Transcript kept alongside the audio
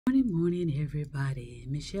morning, everybody.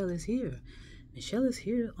 Michelle is here. Michelle is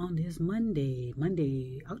here on this Monday,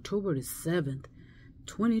 October the 7th,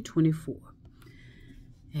 2024.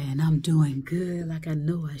 And I'm doing good like I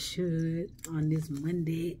know I should on this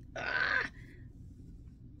Monday.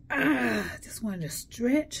 Just wanted to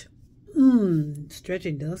stretch.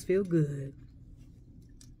 Stretching does feel good.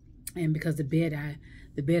 And because the bed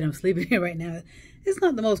I'm sleeping in right now, it's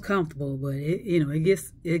not the most comfortable, but it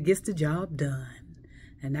gets the job done.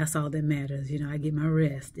 And that's all that matters. I get my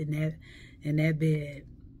rest in that bed.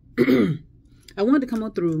 I wanted to come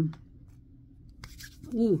on through.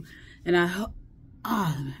 And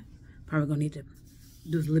probably gonna need to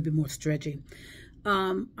do a little bit more stretching.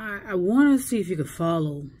 I want to see if you could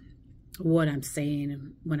follow what I'm saying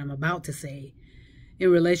and what I'm about to say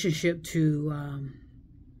in relationship to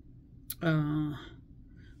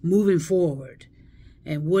moving forward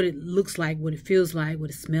and what it looks like, what it feels like, what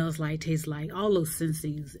it smells like, tastes like, all those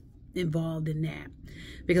sensings involved in that.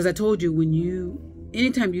 Because I told you,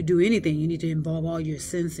 anytime you do anything, you need to involve all your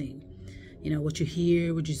sensing. What you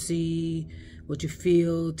hear, what you see, what you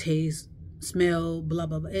feel, taste, smell, blah,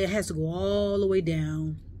 blah, blah. It has to go all the way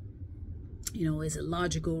down. Is it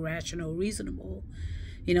logical, rational, reasonable?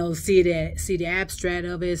 See the abstract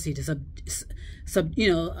of it, see the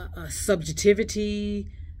subjectivity,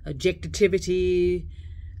 objectivity,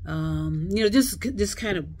 just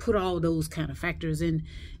kind of put all those kind of factors in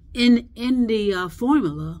the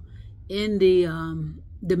formula, in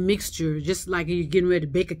the mixture, just like you're getting ready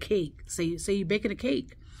to bake a cake. Say you're baking a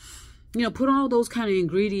cake. Put all those kind of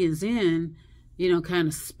ingredients in, kind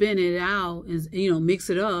of spin it out and, mix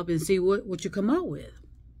it up and see what you come out with.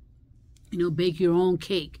 Bake your own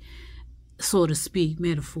cake, so to speak,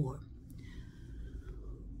 metaphor.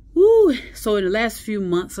 So in the last few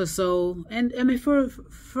months or so, and I mean, for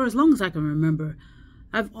as long as I can remember,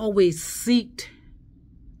 I've always seeked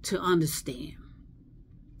to understand.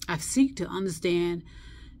 I've seeked to understand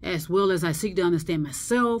as well as I seek to understand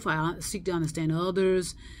myself. I seek to understand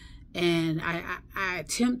others. And I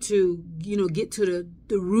attempt to, get to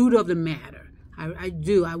the root of the matter. I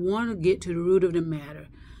do. I want to get to the root of the matter.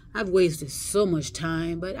 I've wasted so much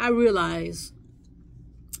time, but I realize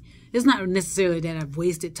it's not necessarily that I've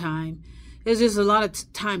wasted time. It's just a lot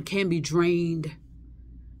of time can be drained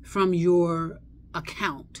from your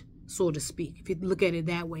account, so to speak. If you look at it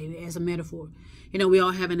that way, as a metaphor. We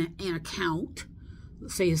all have an account.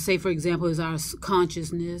 Say for example, is our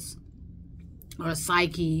consciousness or a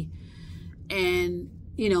psyche. And,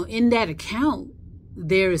 in that account,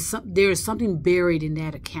 there is something buried in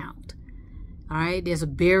that account. All right. There's a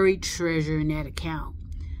buried treasure in that account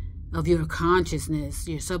of your consciousness,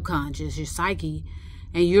 your subconscious, your psyche,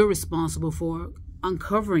 and you're responsible for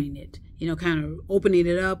uncovering it, kind of opening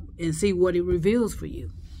it up and see what it reveals for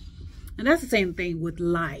you. And that's the same thing with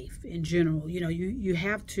life in general. You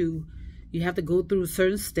have to go through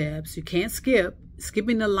certain steps. You can't skip.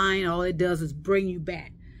 Skipping the line, all it does is bring you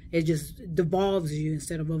back. It just devolves you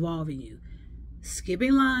instead of evolving you.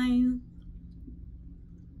 Skipping line.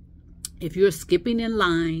 If you're skipping in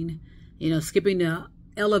line, skipping to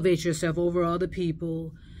elevate yourself over other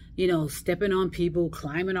people, stepping on people,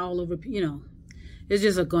 climbing all over, it's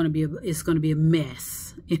just going to be a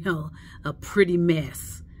mess, a pretty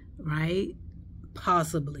mess, right?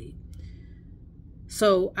 Possibly.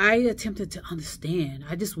 So I attempted to understand.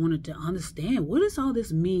 I just wanted to understand, what does all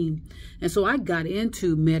this mean? And so I got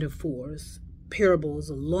into metaphors, parables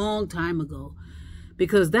a long time ago,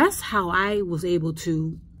 because that's how I was able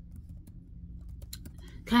to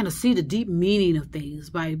kind of see the deep meaning of things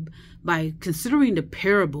by considering the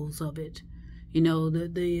parables of it,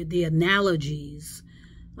 the analogies,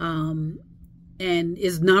 and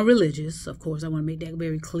it's not religious. Of course, I want to make that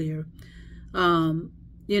very clear.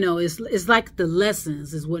 It's like the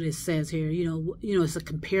lessons is what it says here. It's a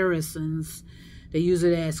comparisons. They use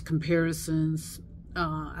it as comparisons.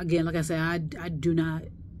 Again, like I said, I do not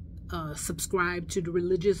subscribe to the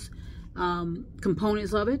religious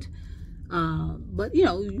components of it. But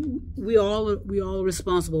we all are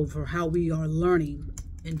responsible for how we are learning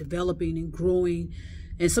and developing and growing.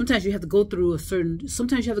 And sometimes you have to go through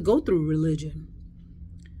sometimes you have to go through religion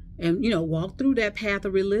and, walk through that path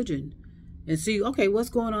of religion and see, okay, what's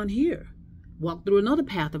going on here? Walk through another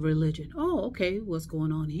path of religion. Oh, okay, what's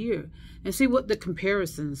going on here? And see what the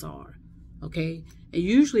comparisons are. Okay. And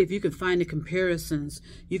usually if you can find the comparisons,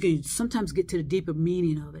 you can sometimes get to the deeper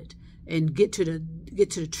meaning of it and get to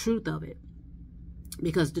the truth of it.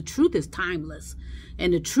 Because the truth is timeless,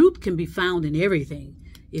 and the truth can be found in everything.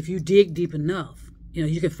 If you dig deep enough,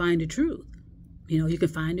 you can find the truth. You can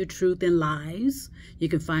find the truth in lies. You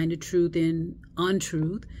can find the truth in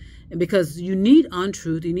untruth. And because you need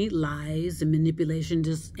untruth, you need lies and manipulation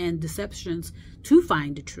and deceptions to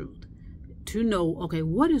find the truth, to know, okay,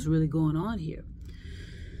 what is really going on here.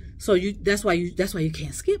 So that's why you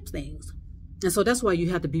can't skip things. And so that's why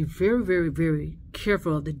you have to be very, very, very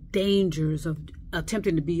careful of the dangers of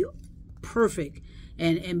attempting to be perfect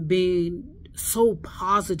and being so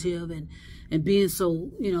positive and being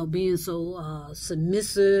so,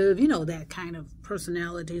 submissive, that kind of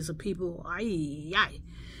personalities of people.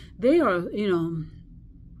 They are,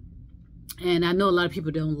 and I know a lot of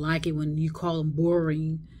people don't like it when you call them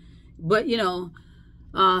boring, but, let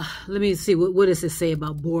me see, what does it say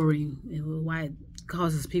about boring and why it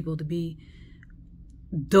causes people to be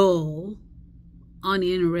dull,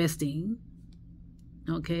 uninteresting,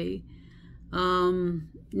 okay?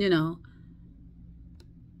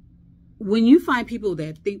 When you find people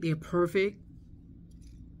that think they're perfect,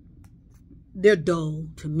 they're dull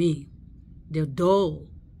to me. They're dull.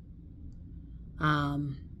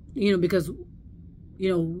 Because,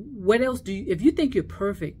 what else if you think you're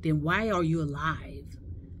perfect, then why are you alive?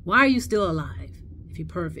 Why are you still alive if you're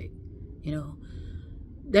perfect?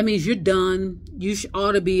 That means you're done. You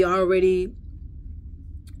ought to be already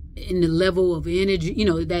in the level of energy,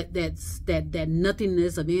 that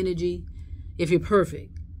nothingness of energy. If you're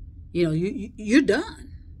perfect, you're done,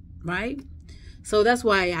 right? So that's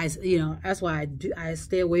why I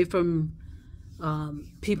stay away from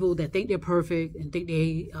people that think they're perfect and think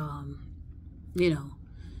they,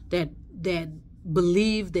 that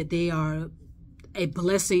believe that they are a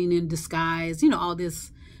blessing in disguise. All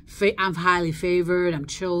this, I'm highly favored, I'm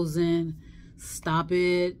chosen. Stop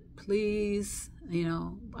it, please.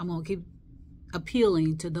 I'm going to keep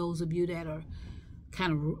appealing to those of you that are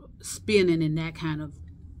kind of spinning in that kind of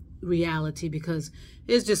reality, because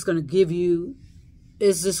it's just going to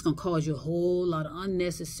cause you a whole lot of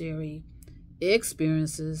unnecessary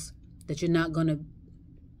experiences that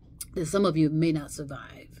some of you may not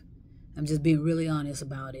survive. I'm just being really honest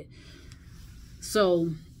about it. So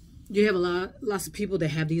you have lots of people that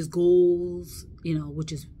have these goals,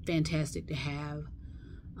 which is fantastic to have.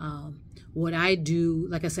 What I do,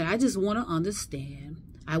 like I said, I just want to understand.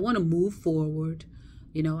 I want to move forward.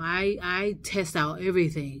 I test out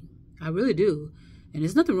everything. I really do. And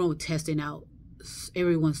there's nothing wrong with testing out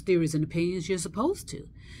everyone's theories and opinions. You're supposed to.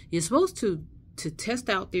 You're supposed to test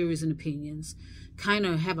out theories and opinions, kind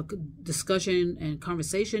of have a discussion and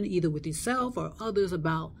conversation either with yourself or others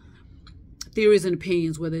about theories and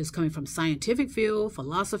opinions, whether it's coming from scientific field,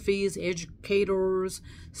 philosophies, educators,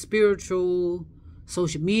 spiritual,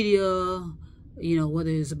 social media, whether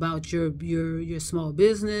it's about your small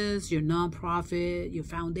business, your nonprofit, your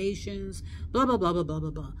foundations, blah, blah, blah, blah, blah, blah,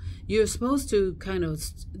 blah. You're supposed to kind of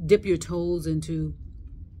dip your toes into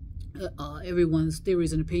everyone's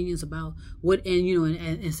theories and opinions about what,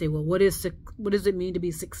 and say, well, what does it mean to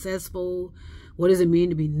be successful? What does it mean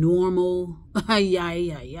to be normal?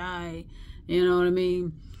 You know what I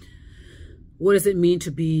mean? What does it mean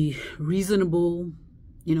to be reasonable?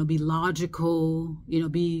 Be logical,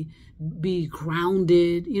 be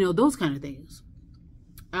grounded, those kind of things.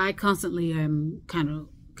 I constantly am kind of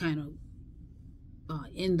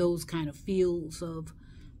in those kind of fields of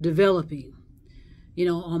developing,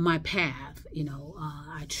 on my path.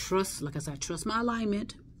 I trust, like I said, I trust my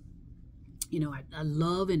alignment. I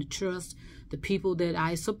love and trust the people that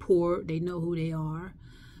I support. They know who they are.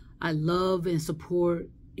 I love and support,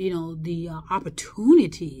 the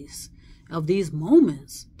opportunities of these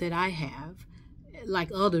moments that I have, like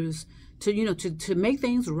others, to make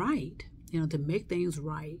things right, to make things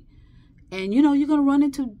right. And, you're going to run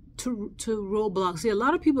into roadblocks. See, a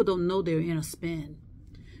lot of people don't know they're in a spin,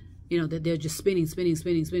 that they're just spinning,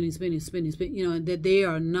 and that they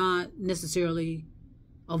are not necessarily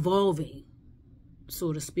evolving,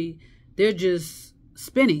 so to speak. They're just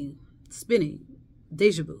spinning,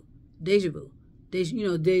 deja vu. They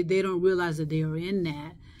don't realize that they are in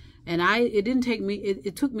that. And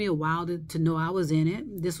it took me a while to know I was in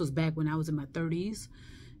it. This was back when I was in my 30s.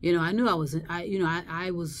 I knew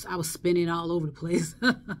I was spinning all over the place.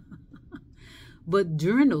 But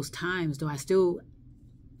during those times, though, I still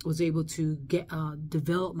was able to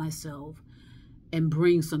develop myself and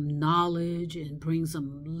bring some knowledge and bring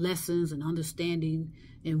some lessons and understanding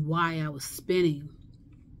in why I was spinning.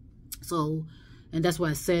 So, and that's why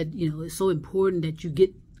I said, it's so important that you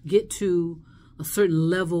get to a certain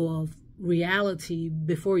level of reality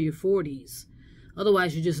before your 40s.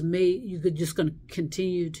 Otherwise, you're just going to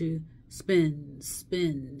continue to spin.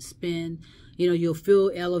 You'll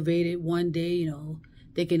feel elevated one day,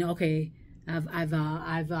 thinking, okay,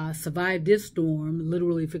 I've survived this storm,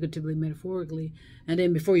 literally, figuratively, metaphorically, and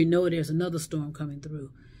then before you know it, there's another storm coming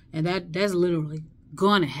through, And that's literally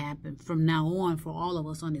going to happen from now on for all of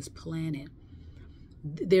us on this planet.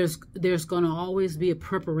 There's going to always be a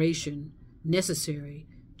preparation necessary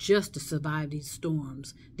just to survive these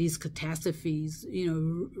storms, these catastrophes,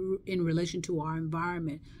 in relation to our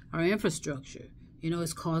environment, our infrastructure.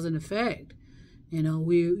 It's cause and effect.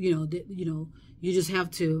 You just have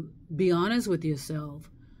to be honest with yourself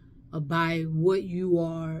by what you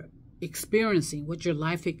are experiencing, what your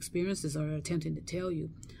life experiences are attempting to tell you.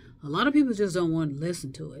 A lot of people just don't want to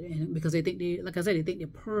listen to it, and because they think they think they're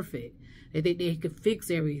perfect. They think they can fix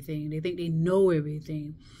everything. They think they know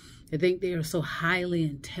everything. They think they are so highly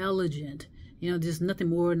intelligent. Just nothing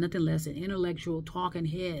more, nothing less than intellectual talking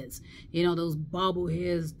heads. Those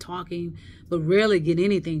bobbleheads talking, but rarely get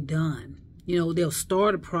anything done. They'll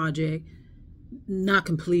start a project, not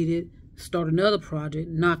completed, start another project,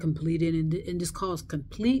 not completed, and just cause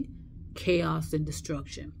complete chaos and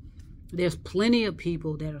destruction. There's plenty of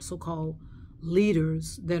people that are so-called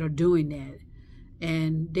leaders that are doing that.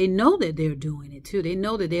 And they know that they're doing it too. They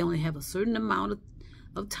know that they only have a certain amount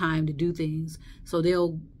of time to do things. So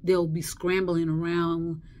they'll be scrambling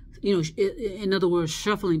around, in other words,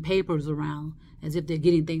 shuffling papers around as if they're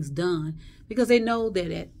getting things done, because they know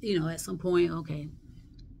that at some point, okay,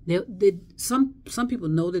 some people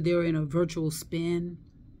know that they're in a virtual spin,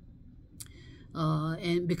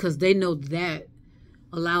 and because they know that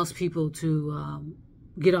allows people to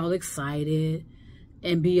get all excited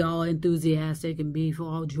and be all enthusiastic and be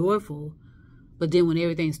all joyful. But then when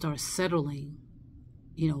everything starts settling,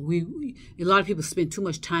 a lot of people spend too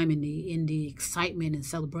much time in the excitement and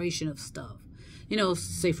celebration of stuff.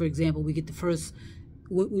 Say for example, we get the first,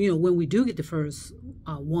 when we do get the first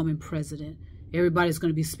woman president, everybody's going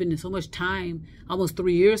to be spending so much time, almost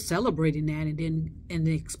 3 years, celebrating that, and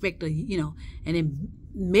they expect and then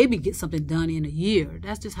maybe get something done in a year.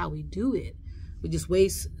 That's just how we do it. We just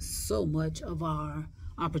waste so much of our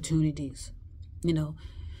opportunities, and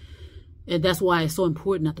that's why it's so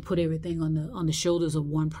important not to put everything on the shoulders of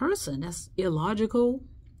one person. That's illogical.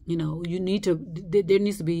 There needs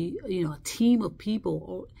to be a team of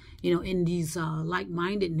people, in these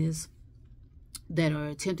like-mindedness that are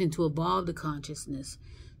attempting to evolve the consciousness,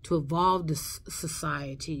 to evolve the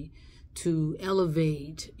society, to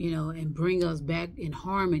elevate, and bring us back in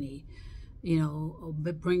harmony,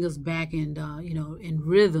 bring us back in, in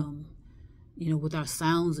rhythm, with our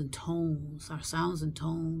sounds and tones. Our sounds and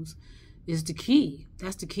tones is the key.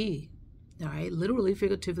 That's the key. All right, literally,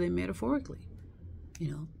 figuratively, and metaphorically.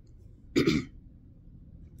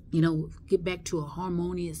 Get back to a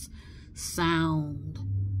harmonious sound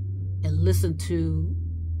and listen to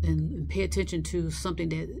and pay attention to something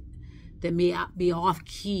that may be off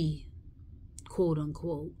key, quote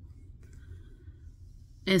unquote.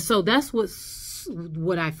 And so that's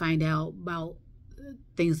what I find out about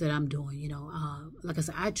things that I'm doing. Like I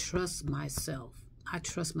said, I trust myself. I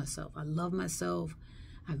love myself.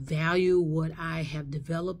 I value what I have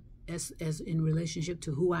developed as in relationship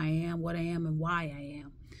to who I am, what I am, and why I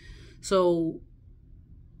am. So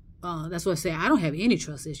that's why I say I don't have any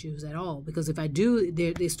trust issues at all, because if I do,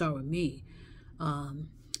 they start with me.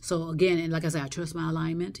 So again, and like I said, I trust my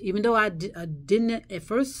alignment. Even though I didn't at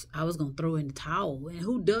first, I was going to throw in the towel, and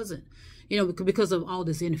who doesn't? Because of all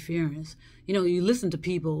this interference. You listen to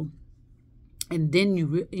people, and then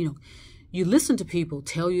you listen to people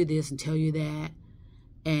tell you this and tell you that,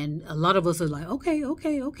 and a lot of us are like, okay,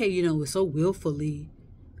 we're so willfully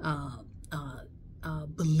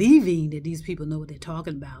believing that these people know what they're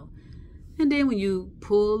talking about. And then when you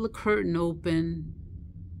pull the curtain open,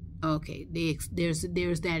 okay, there's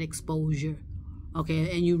that exposure,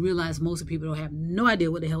 okay, and you realize most of the people don't have no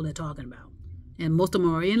idea what the hell they're talking about. And most of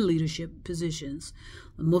them are in leadership positions.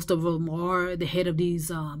 Most of them are the head of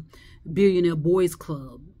these billionaire boys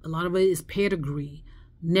club. A lot of it is pedigree,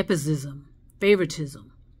 nepotism,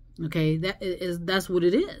 favoritism. Okay, that's what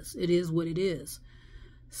it is. It is what it is.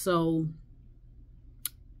 So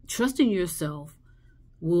trusting yourself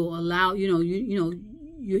will allow,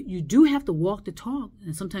 you do have to walk the talk,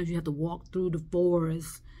 and sometimes you have to walk through the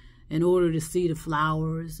forest in order to see the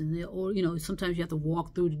flowers, or sometimes you have to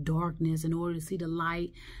walk through the darkness in order to see the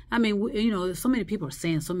light. I mean, so many people are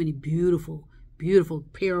saying so many beautiful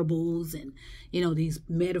parables and these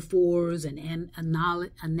metaphors and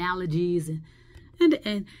analogies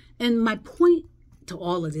and my point to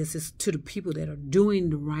all of this is to the people that are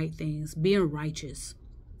doing the right things, being righteous.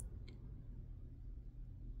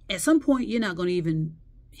 At some point, you're not going to even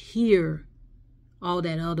hear all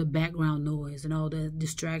that other background noise and all that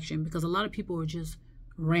distraction, because a lot of people are just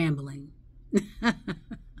rambling,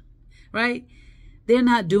 right? They're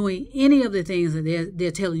not doing any of the things that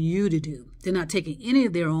they're telling you to do. They're not taking any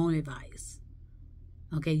of their own advice.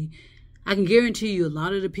 Okay. I can guarantee you a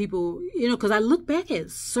lot of the people, because I look back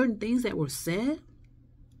at certain things that were said,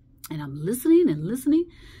 and I'm listening, and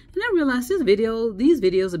I realized these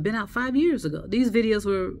videos have been out 5 years ago. These videos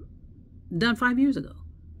were done 5 years ago.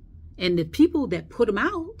 And the people that put them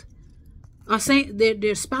out are saying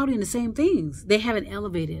they're spouting the same things. They haven't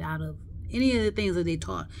elevated out of any of the things that they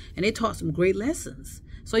taught. And they taught some great lessons.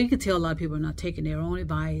 So you can tell a lot of people are not taking their own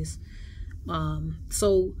advice.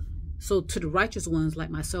 So to the righteous ones like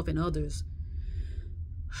myself and others,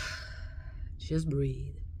 just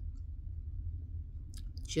breathe.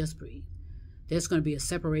 Just breathe. There's going to be a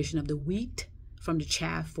separation of the wheat from the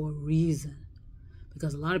chaff for a reason.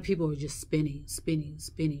 Because a lot of people are just spinning,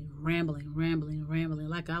 rambling,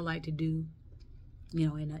 like I like to do,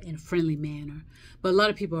 in a friendly manner. But a lot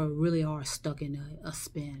of people really are stuck in a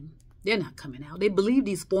spin. They're not coming out. They believe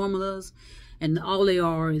these formulas, and all they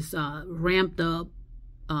are is ramped up,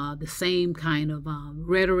 the same kind of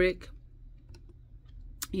rhetoric,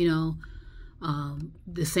 the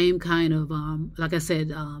same kind of, like I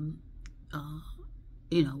said,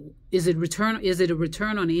 is it a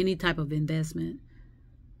return on any type of investment?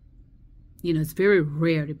 It's very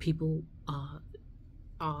rare that people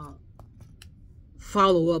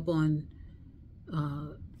follow up on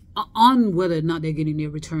whether or not they're getting their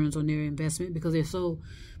returns on their investment, because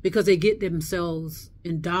they get themselves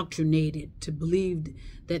indoctrinated to believe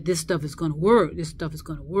that this stuff is going to work. This stuff is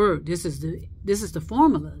going to work. This is the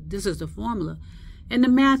formula. This is the formula, and the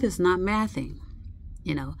math is not mathing.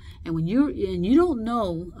 And when you don't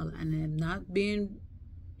know, and I'm not being,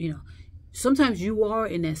 sometimes you are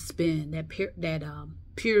in that spin, that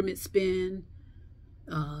pyramid spin,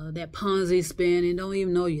 that Ponzi spin, and don't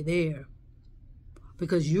even know you're there,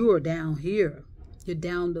 because you are down here. You're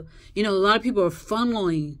down the, a lot of people are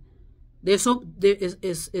funneling.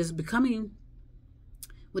 It's becoming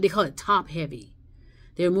what they call it top heavy.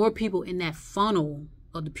 There are more people in that funnel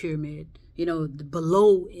of the pyramid,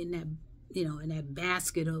 below in that, in that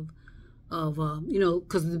basket of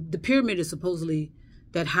because the pyramid is supposedly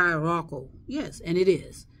that hierarchical. Yes, and it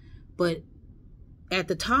is. But at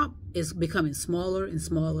the top, it's becoming smaller and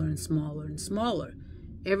smaller and smaller and smaller.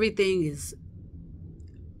 Everything is,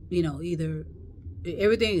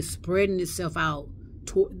 everything is spreading itself out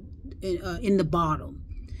in the bottom.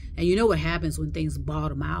 And you know what happens when things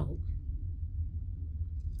bottom out.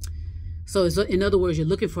 So in other words, you're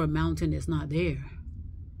looking for a mountain that's not there.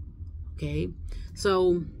 Okay?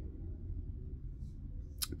 So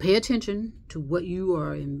pay attention to what you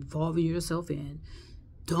are involving yourself in.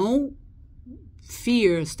 Don't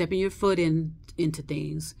fear stepping your foot into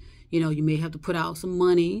things. You may have to put out some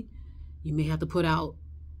money. You may have to put out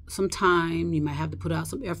some time. You might have to put out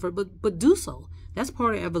some effort, but do so. That's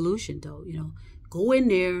part of evolution, though. Go in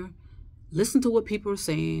there, listen to what people are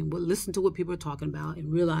saying, listen to what people are talking about,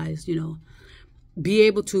 and realize, be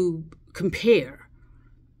able to compare.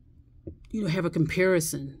 Have a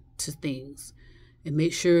comparison to things, and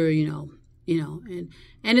make sure and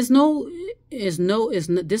this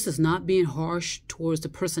is not being harsh towards the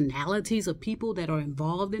personalities of people that are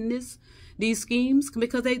involved in these schemes,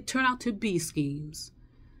 because they turn out to be schemes.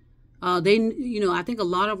 I think a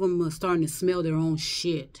lot of them are starting to smell their own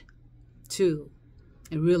shit too,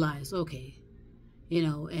 and realize, okay,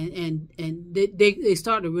 and they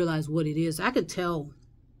start to realize what it is. I could tell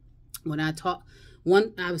when I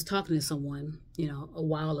was talking to someone, a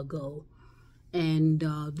while ago, and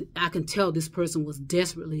I can tell this person was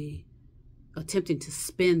desperately attempting to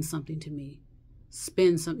spin something to me,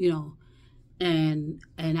 and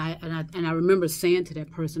I remember saying to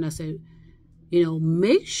that person, I said,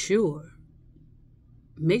 make sure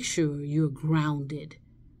you're grounded.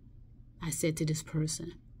 I said to this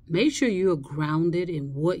person, make sure you are grounded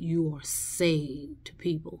in what you are saying to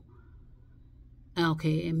people.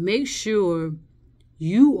 Okay, and make sure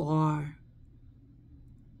you are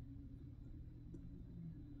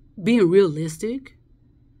being realistic,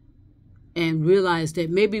 and realize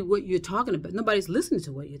that maybe what you're talking about, nobody's listening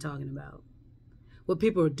to what you're talking about. What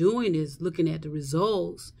people are doing is looking at the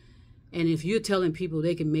results, and if you're telling people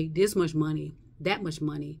they can make this much money, that much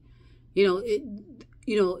money,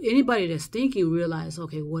 anybody that's thinking realize,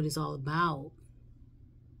 okay, what it's all about.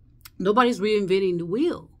 Nobody's reinventing the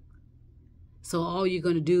wheel. So all you're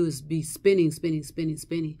going to do is be spinning.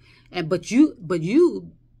 But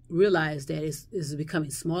you realize that it's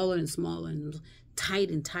becoming smaller and smaller and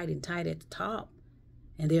tight at the top.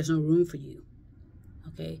 And there's no room for you.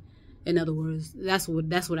 Okay? In other words, that's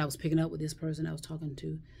what I was picking up with this person I was talking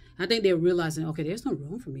to. I think they're realizing, okay, there's no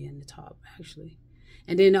room for me in the top, actually.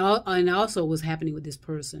 And then and also what's happening with this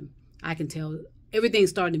person, I can tell everything's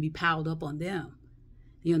starting to be piled up on them.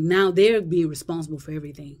 Now they're being responsible for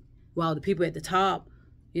everything, while the people at the top,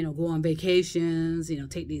 go on vacations,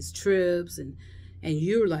 take these trips, and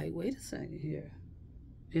you're like, wait a second here.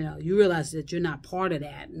 You realize that you're not part of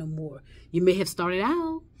that no more. You may have started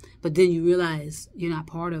out, but then you realize you're not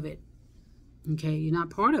part of it. Okay, you're not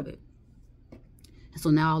part of it. And so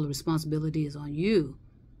now all the responsibility is on you.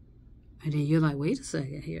 And then you're like, wait a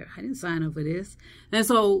second here. I didn't sign up for this. And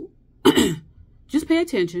so just pay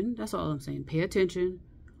attention. That's all I'm saying. Pay attention.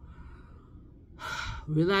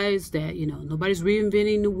 Realize that, nobody's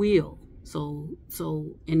reinventing the wheel. So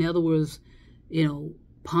in other words,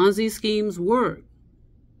 Ponzi schemes work.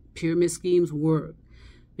 Pyramid schemes work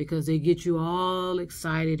because they get you all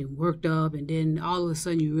excited and worked up, and then all of a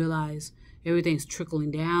sudden you realize everything's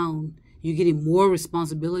trickling down. You're getting more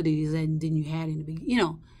responsibilities than you had in the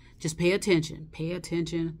beginning. Just pay attention,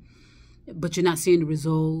 but you're not seeing the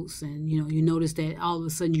results, and you notice that all of a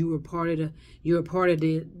sudden you're a part of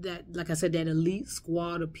that, like I said, that elite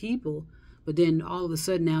squad of people, but then all of a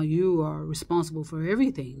sudden now you are responsible for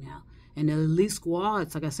everything now. And the elite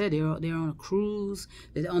squads, like I said, they're on a cruise,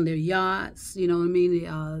 they're on their yachts. You know what I mean? They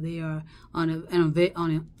are on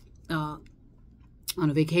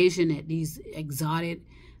a vacation at these exotic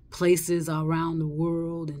places around the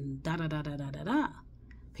world, and da da da da da da da.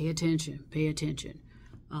 Pay attention.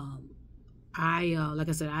 Like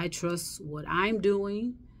I said, I trust what I'm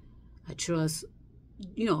doing. I trust,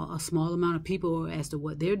 a small amount of people as to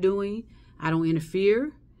what they're doing. I don't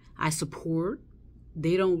interfere. I support.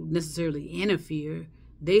 They don't necessarily interfere.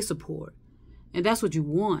 They support. And that's what you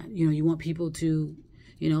want. You want people to,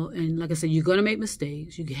 and like I said, you're going to make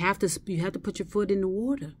mistakes. You have to put your foot in the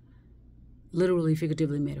water. Literally,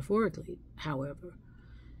 figuratively, metaphorically, however.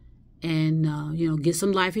 And, get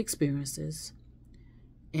some life experiences.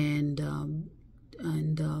 And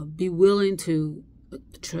be willing to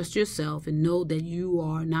trust yourself and know that you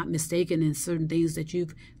are not mistaken in certain things that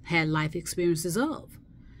you've had life experiences of.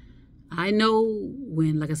 I know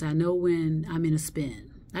when I'm in a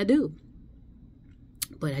spin. I do.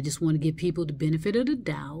 But I just want to give people the benefit of the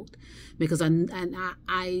doubt, because I don't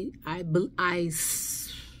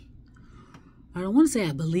want to say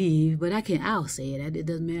I believe, but I'll say it. It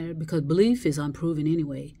doesn't matter, because belief is unproven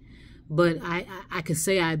anyway. But I could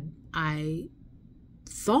say I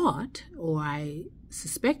thought, or I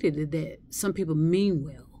suspected that some people mean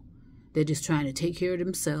well. They're just trying to take care of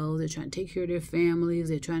themselves. They're trying to take care of their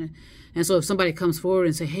families. And so if somebody comes forward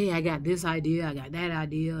and say, hey, I got this idea, I got that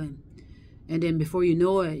idea, and then before you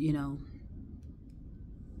know it,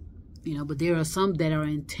 but there are some that are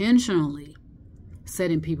intentionally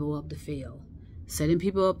setting people up to fail, setting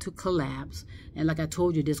people up to collapse. And like I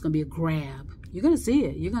told you, there's going to be a grab. You're going to see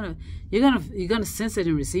it. You're going to sense it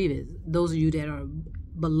and receive it. Those of you that are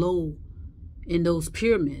below in those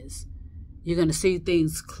pyramids, you're going to see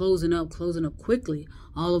things closing up quickly.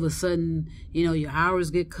 All of a sudden, your hours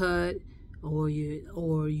get cut, or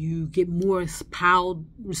you get more piled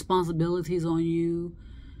responsibilities on you,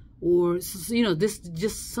 or this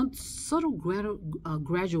just some subtle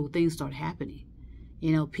gradual things start happening.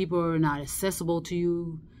 People are not accessible to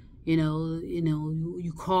you.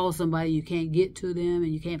 You call somebody, you can't get to them,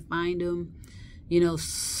 and you can't find them.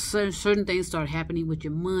 Certain things start happening with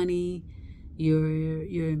your money,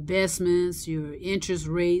 your investments, your interest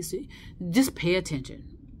rates. Just pay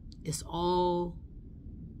attention. It's all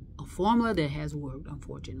a formula that has worked,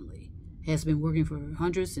 unfortunately. It has been working for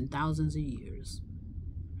hundreds and thousands of years.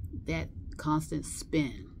 That constant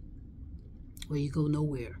spin where you go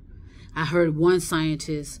nowhere. I heard one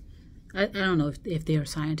scientist, I don't know if they are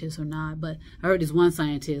scientists or not, but I heard this one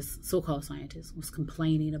scientist, so-called scientist, was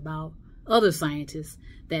complaining about other scientists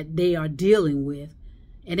that they are dealing with.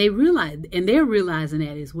 And they're realizing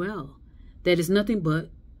that as well, that it's nothing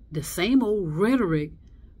but the same old rhetoric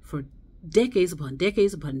for decades upon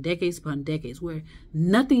decades upon decades upon decades, where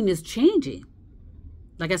nothing is changing.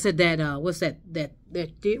 Like I said, that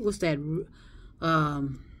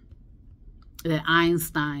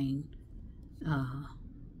Einstein,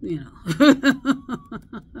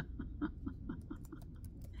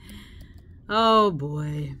 oh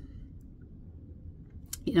boy.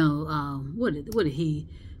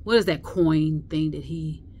 What is that coin thing that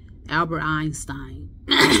Albert Einstein,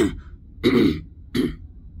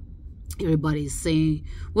 everybody's saying,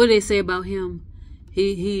 what do they say about him?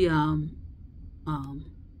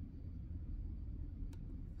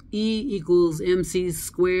 E equals MC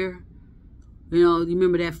squared. You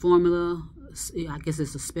remember that formula? I guess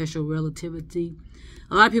it's a special relativity.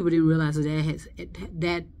 A lot of people didn't realize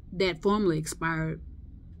that formula expired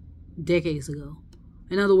decades ago.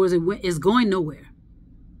 In other words, it's going nowhere.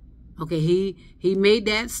 Okay, he made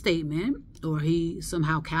that statement, or he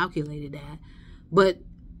somehow calculated that, but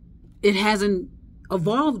it hasn't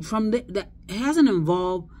evolved from that. It hasn't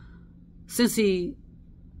evolved since he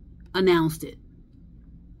announced it.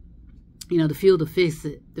 You know, the field of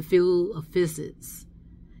physics.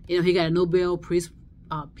 You know, he got a Nobel Peace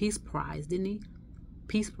Prize, didn't he?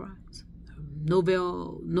 Peace Prize.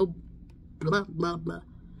 Nobel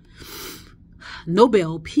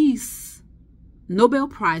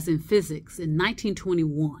Prize in Physics in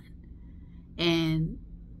 1921. And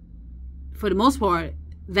for the most part,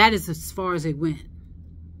 that is as far as it went.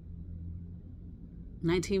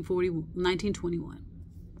 1921.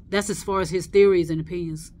 That's as far as his theories and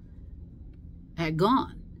opinions had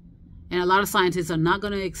gone. And a lot of scientists are not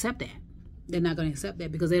going to accept that. They're not going to accept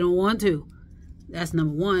that because they don't want to. That's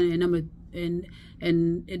number one. And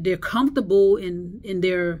they're comfortable in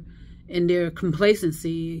their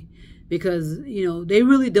complacency because, you know, they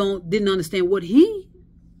really didn't understand what he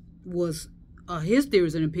was, his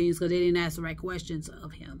theories and opinions, because they didn't ask the right questions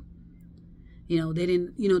of him. They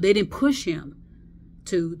didn't push him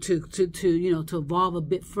to evolve a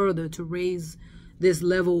bit further, to raise this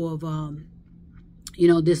level of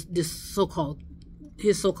his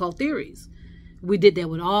so-called theories. We did that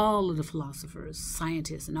with all of the philosophers,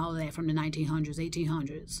 scientists, and all of that from the 1900s,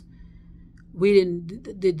 1800s. We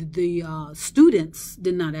didn't. The students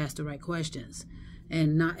did not ask the right questions,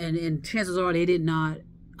 and chances are they did not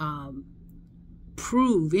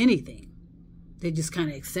prove anything. They just kind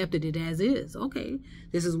of accepted it as is. Okay,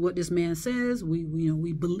 this is what this man says. We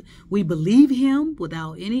believe him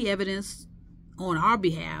without any evidence on our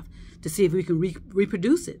behalf to see if we can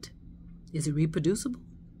reproduce it. Is it reproducible?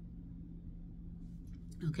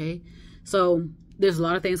 Okay, so there's a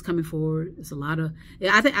lot of things coming forward. There's a lot of,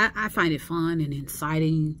 I find it fun and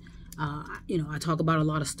exciting. I talk about a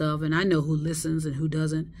lot of stuff, and I know who listens and who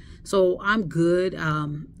doesn't. So I'm good.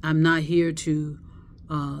 I'm not here to,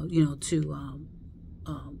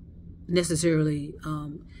 necessarily.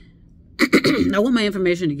 I want my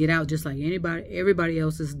information to get out just like everybody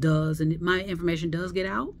else's does, and my information does get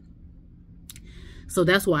out. So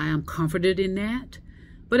that's why I'm comforted in that.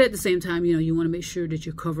 But at the same time, you want to make sure that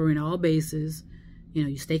you're covering all bases.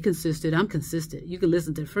 You stay consistent. I'm consistent. You can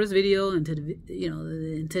listen to the first video and to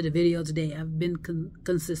the video today. I've been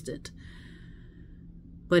consistent.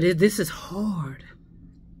 But this is hard.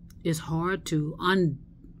 It's hard to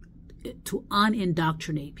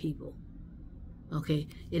unindoctrinate people. Okay,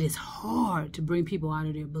 it is hard to bring people out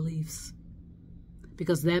of their beliefs,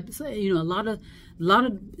 because that's a lot of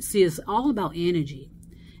see, it's all about energy.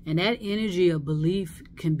 And that energy of belief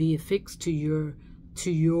can be affixed to your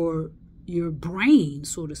brain,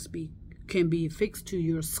 so to speak, can be affixed to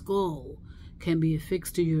your skull, can be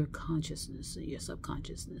affixed to your consciousness, your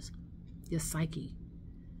subconsciousness, your psyche,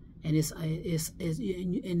 and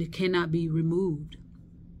it cannot be removed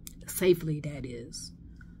safely. That is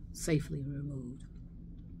safely removed.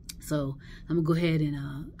 So I'm gonna go ahead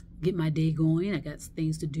and get my day going. I got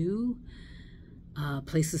things to do,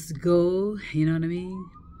 places to go. You know what I mean?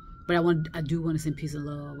 But I do want to send peace and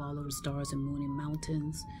love all over the stars and moon and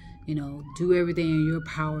mountains. Do everything in your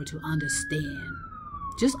power to understand.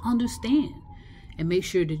 Just understand. And make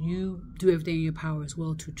sure that you do everything in your power as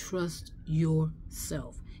well to trust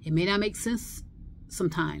yourself. It may not make sense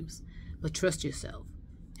sometimes, but trust yourself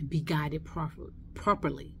and be guided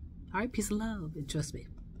properly. All right, peace and love. And trust me,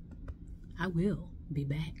 I will be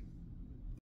back.